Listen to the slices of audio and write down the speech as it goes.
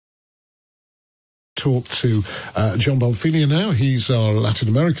talk to John Bonfiglio now. He's our Latin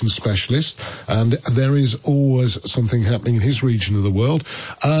American specialist, and there is always something happening in his region of the world.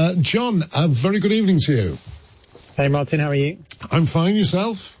 John, a very good evening to you. Hey, Martin, how are you? I'm fine.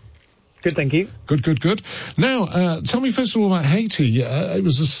 Yourself? Good, thank you. Good. Now, tell me first of all about Haiti. It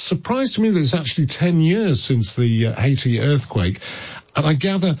was a surprise to me that it's actually 10 years since the Haiti earthquake, and I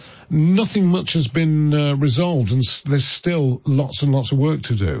gather nothing much has been resolved, and there's still lots and lots of work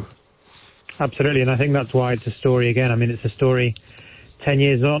to do. Absolutely, and I think that's why it's a story again. I mean, it's a story 10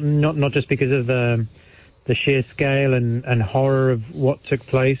 years on, not just because of the sheer scale and horror of what took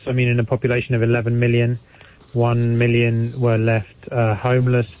place. I mean, in a population of 11 million, 1 million were left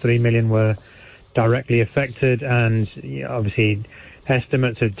homeless, 3 million were directly affected, and obviously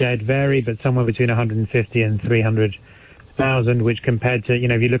estimates of dead vary, but somewhere between 150 and 300,000, which compared to,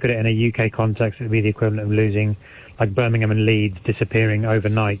 if you look at it in a UK context, it would be the equivalent of losing, like Birmingham and Leeds disappearing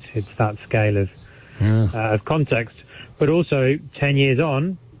overnight. It's that scale of context. But also, 10 years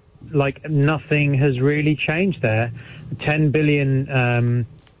on, like nothing has really changed there. 10 billion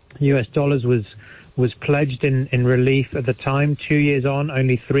US dollars was pledged in relief at the time. 2 years on,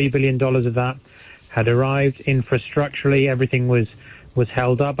 only $3 billion of that had arrived. Infrastructurally, everything was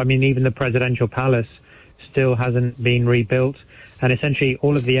held up. I mean, even the presidential palace still hasn't been rebuilt. And essentially,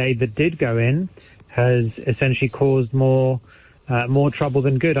 all of the aid that did go in has essentially caused more trouble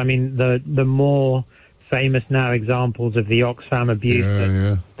than good. I mean, the more famous now examples of the Oxfam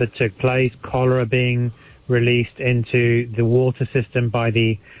abuse that took place, cholera being released into the water system by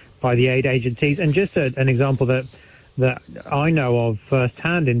the aid agencies. And just an example that I know of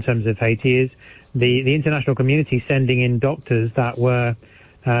firsthand in terms of Haiti is the international community sending in doctors that were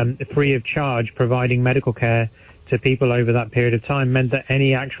free of charge, providing medical care to people over that period of time, meant that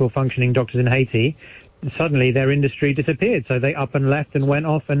any actual functioning doctors in Haiti, suddenly their industry disappeared. So they up and left and went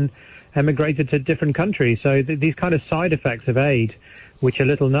off and emigrated to different countries. So these kind of side effects of aid, which are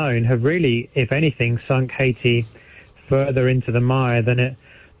little known, have really, if anything, sunk Haiti further into the mire than it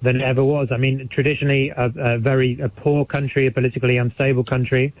ever was. I mean, traditionally a poor country, a politically unstable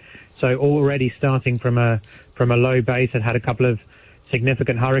country. So already starting from a low base, it had a couple of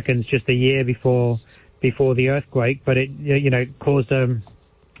significant hurricanes just a year before the earthquake, but it caused a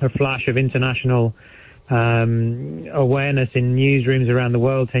flash of international awareness in newsrooms around the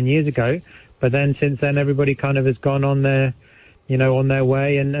world 10 years ago. But then since then, everybody kind of has gone on their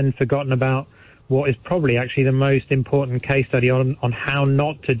way and forgotten about what is probably actually the most important case study on how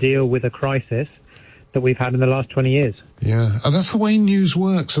not to deal with a crisis that we've had in the last 20 years. Yeah, and that's the way news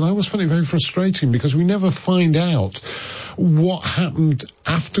works, and I always find it very frustrating because we never find out what happened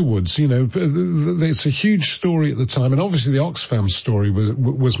afterwards. It's a huge story at the time, and obviously the Oxfam story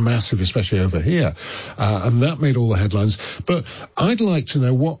was massive, especially over here, and that made all the headlines. But I'd like to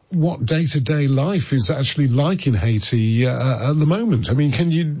know what day-to-day life is actually like in Haiti at the moment. I mean,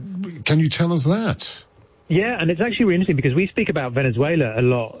 can you tell us that? Yeah, and it's actually really interesting because we speak about Venezuela a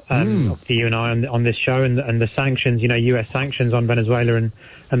lot, you and I, on this show, and the sanctions, U.S. sanctions on Venezuela and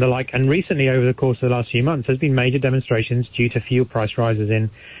the like. And recently, over the course of the last few months, there's been major demonstrations due to fuel price rises in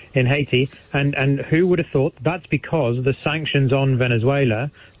Haiti. And who would have thought that's because the sanctions on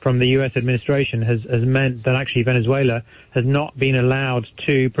Venezuela from the U.S. administration has meant that actually Venezuela has not been allowed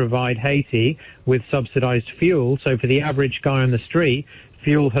to provide Haiti with subsidized fuel. So for the average guy on the street,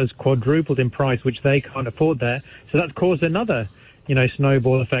 fuel has quadrupled in price, which they can't afford there. So that's caused another,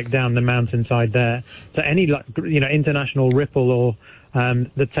 snowball effect down the mountainside there. So any, international ripple or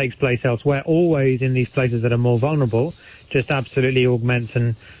that takes place elsewhere, always in these places that are more vulnerable, just absolutely augments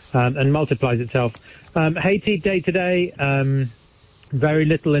and multiplies itself. Haiti day to day, very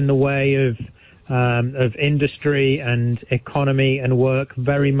little in the way of industry and economy and work.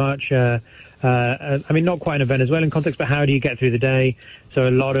 Very much. Not quite in a Venezuelan context, but how do you get through the day? So a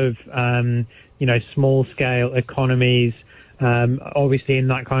lot of, small scale economies, obviously in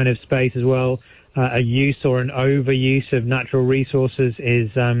that kind of space as well. A use or an overuse of natural resources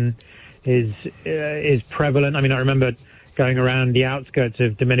is prevalent. I mean, I remember going around the outskirts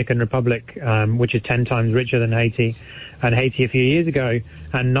of Dominican Republic, which is 10 times richer than Haiti, and Haiti a few years ago,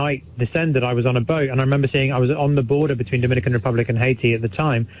 and night descended. I was on a boat, and I remember seeing I was on the border between Dominican Republic and Haiti at the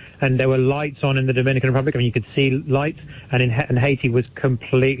time, and there were lights on in the Dominican Republic. I mean, you could see lights, and Haiti was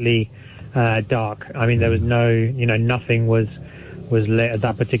completely dark. I mean, there was nothing was lit at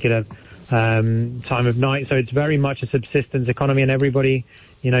that particular time of night. So it's very much a subsistence economy, and everybody,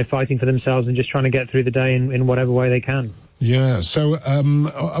 fighting for themselves and just trying to get through the day in whatever way they can. Yeah. So,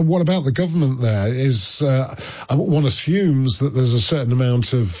 what about the government there? One assumes that there's a certain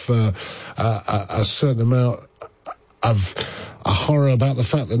amount a horror about the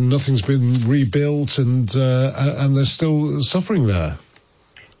fact that nothing's been rebuilt and they're still suffering there.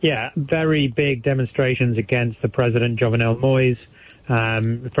 Yeah, very big demonstrations against the president, Jovenel Moïse.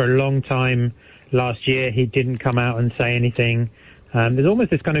 For a long time last year, he didn't come out and say anything. There's almost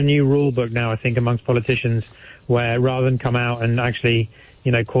this kind of new rule book now, I think, amongst politicians, where rather than come out and actually,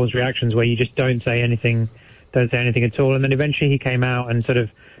 cause reactions, where you just don't say anything at all. And then eventually he came out and sort of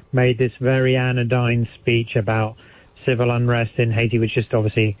made this very anodyne speech about civil unrest in Haiti, which just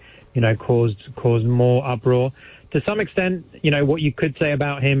obviously, caused more uproar. To some extent, what you could say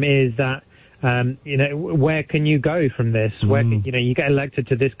about him is that, where can you go from this? Where you get elected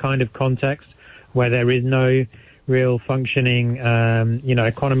to this kind of context where there is no real functioning,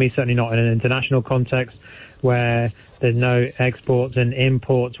 economy, certainly not in an international context, where there's no exports and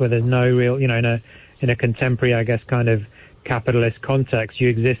imports, where there's no real, in a contemporary, I guess, kind of capitalist context. You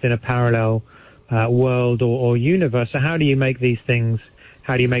exist in a parallel world or universe. So how do you make these things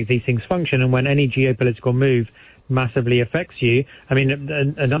function? And when any geopolitical move massively affects you, I mean,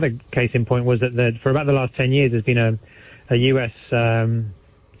 another case in point was that for about the last 10 years, there's been a U.S.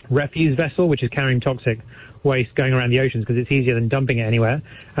 refuse vessel which is carrying toxic waste going around the oceans because it's easier than dumping it anywhere.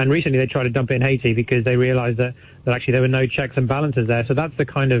 And recently they tried to dump it in Haiti because they realized that actually there were no checks and balances there. So that's the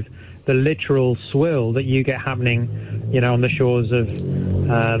kind of the literal swill that you get happening, on the shores of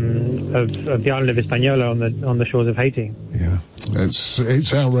the island of Hispaniola, on the shores of Haiti. Yeah, it's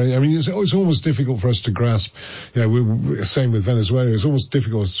outrageous. I mean, it's almost difficult for us to grasp. We're same with Venezuela. It's almost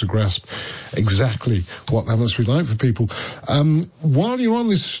difficult to grasp exactly what that must be like for people. While you're on,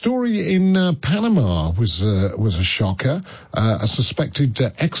 this story in Panama was a shocker. A suspected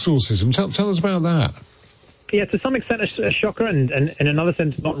exorcism. Tell us about that. Yeah, to some extent a shocker, and in another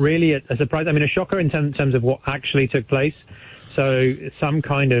sense not really a surprise. I mean, a shocker in terms of what actually took place. So some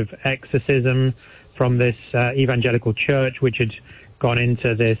kind of exorcism from this evangelical church which had gone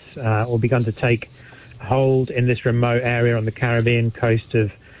into this or begun to take hold in this remote area on the Caribbean coast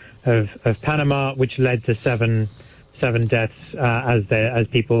of Panama, which led to seven deaths as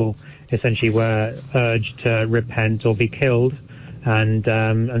people essentially were urged to repent or be killed. And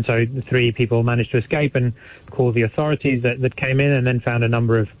so 3 people managed to escape and call the authorities that came in, and then found a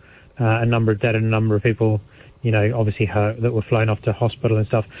number of dead and a number of people, obviously hurt, that were flown off to hospital and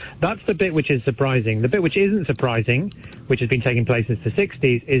stuff. That's the bit which is surprising. The bit which isn't surprising, which has been taking place since the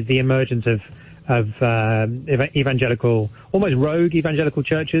 60s, is the emergence of evangelical, almost rogue evangelical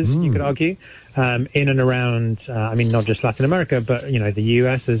churches, you could argue, in and around, not just Latin America, but, the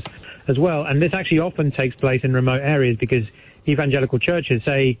US as well. And this actually often takes place in remote areas because evangelical churches,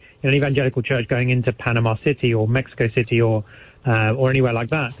 say, an evangelical church going into Panama City or Mexico City or anywhere like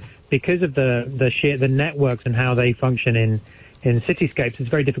that, because of the networks and how they function in cityscapes, it's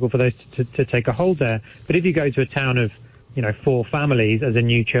very difficult for those to take a hold there. But if you go to a town of 4 families as a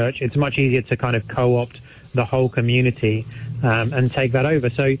new church, it's much easier to kind of co-opt the whole community and take that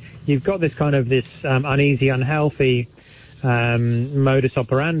over. So you've got this kind of uneasy, unhealthy modus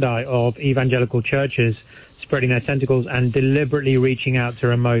operandi of evangelical churches spreading their tentacles and deliberately reaching out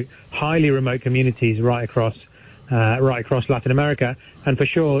to highly remote communities right across Latin America. And for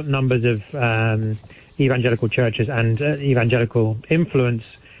sure, numbers of evangelical churches and evangelical influence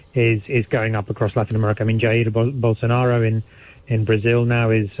is going up across Latin America. I mean, Jair Bolsonaro in Brazil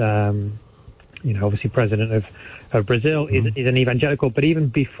now is, obviously president of Brazil, is an evangelical. But even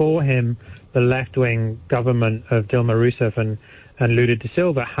before him, the left-wing government of Dilma Rousseff and Lula da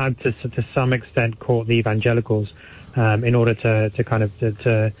Silva had to some extent court the evangelicals in order to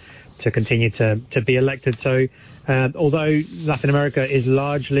continue to be elected. So although Latin America is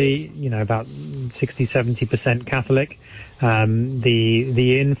largely, about 60-70% Catholic,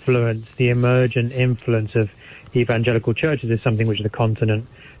 the emergent influence of evangelical churches is something which the continent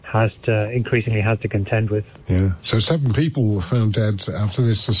increasingly has to contend with. Yeah. So 7 people were found dead after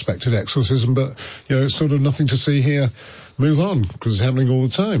this suspected exorcism, but it's sort of nothing to see here. Move on, because it's happening all the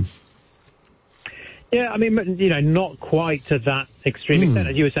time. Yeah, I mean, not quite to that extreme extent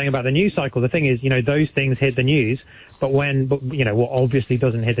as you were saying about the news cycle. The thing is, those things hit the news, but what obviously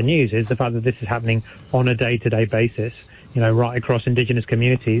doesn't hit the news is the fact that this is happening on a day-to-day basis, right across indigenous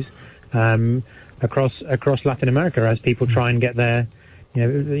communities, across Latin America, as people try and get their,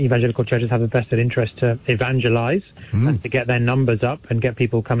 evangelical churches have a vested interest to evangelize and to get their numbers up and get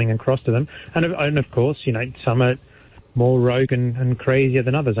people coming across to them. And of course, some are more rogue and crazier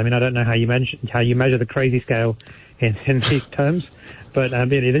than others. I mean, I don't know how you measure the crazy scale in these terms, but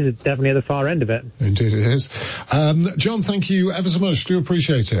this is definitely at the far end of it. Indeed it is. John, thank you ever so much. Do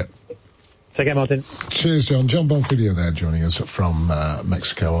appreciate it. Take care, Martin. Cheers, John. John Bonfiglio there joining us from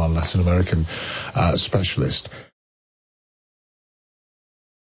Mexico, our Latin American specialist.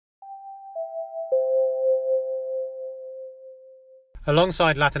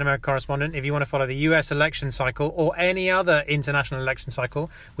 alongside Latin America Correspondent. If you want to follow the US election cycle or any other international election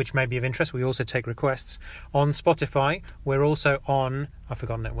cycle, which may be of interest, we also take requests on Spotify. We're also on, I've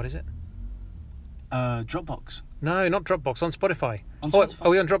forgotten it, what is it? Dropbox. No, not Dropbox, on Spotify. On Spotify. Oh, are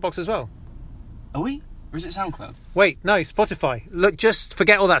we on Dropbox as well? Are we? Or is it SoundCloud? Wait, no, Spotify. Look, just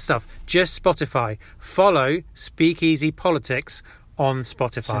forget all that stuff. Just Spotify. Follow Speakeasy Politics on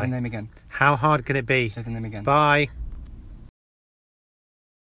Spotify. Say the name again. How hard can it be? Say the name again. Bye.